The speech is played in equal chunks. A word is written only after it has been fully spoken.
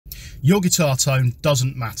Your guitar tone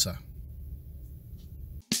doesn't matter.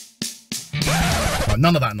 Right,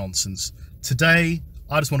 none of that nonsense. Today,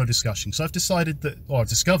 I just want a discussion. So I've decided that, or I've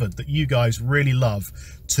discovered that you guys really love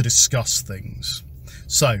to discuss things.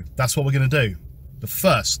 So that's what we're going to do. But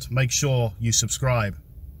first, make sure you subscribe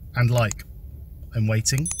and like. I'm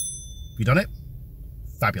waiting. Have you done it?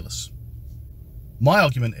 Fabulous. My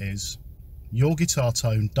argument is your guitar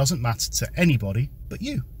tone doesn't matter to anybody but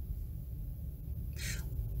you.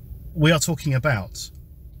 We are talking about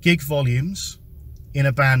gig volumes in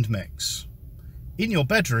a band mix. In your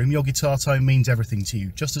bedroom, your guitar tone means everything to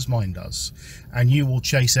you, just as mine does. And you will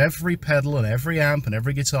chase every pedal and every amp and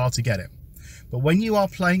every guitar to get it. But when you are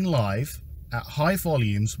playing live at high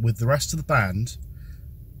volumes with the rest of the band,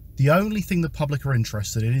 the only thing the public are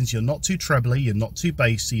interested in is you're not too trebly, you're not too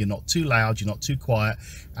bassy, you're not too loud, you're not too quiet,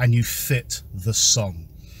 and you fit the song.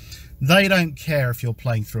 They don't care if you're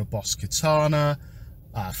playing through a Boss Katana,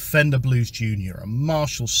 a Fender Blues Junior, a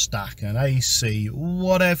Marshall Stack, an AC,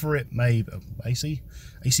 whatever it may be.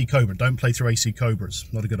 AC Cobra. Don't play through AC Cobras.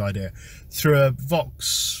 Not a good idea. Through a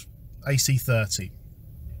Vox AC30.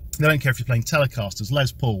 They don't care if you're playing Telecasters,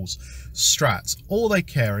 Les Pauls, Strats. All they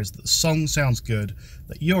care is that the song sounds good,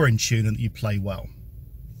 that you're in tune, and that you play well.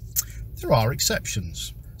 There are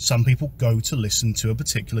exceptions. Some people go to listen to a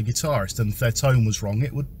particular guitarist, and if their tone was wrong,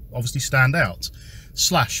 it would obviously stand out.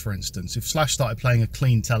 Slash, for instance. If Slash started playing a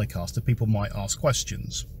clean Telecaster, people might ask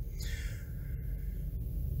questions.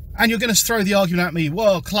 And you're going to throw the argument at me,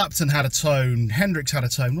 well, Clapton had a tone, Hendrix had a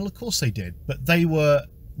tone. Well, of course they did, but they were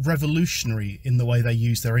revolutionary in the way they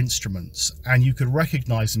used their instruments, and you could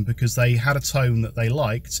recognize them because they had a tone that they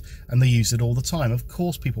liked and they used it all the time. Of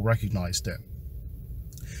course people recognized it.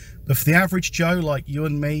 But for the average Joe like you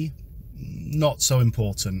and me, not so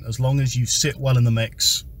important. As long as you sit well in the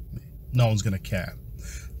mix, no one's going to care.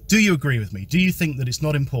 Do you agree with me? Do you think that it's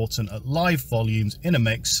not important at live volumes in a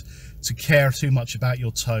mix to care too much about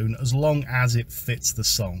your tone as long as it fits the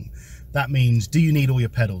song? That means, do you need all your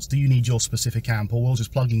pedals? Do you need your specific amp? Or will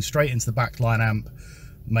just plugging straight into the backline amp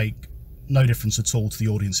make no difference at all to the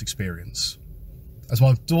audience experience? As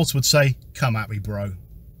my daughter would say, come at me, bro.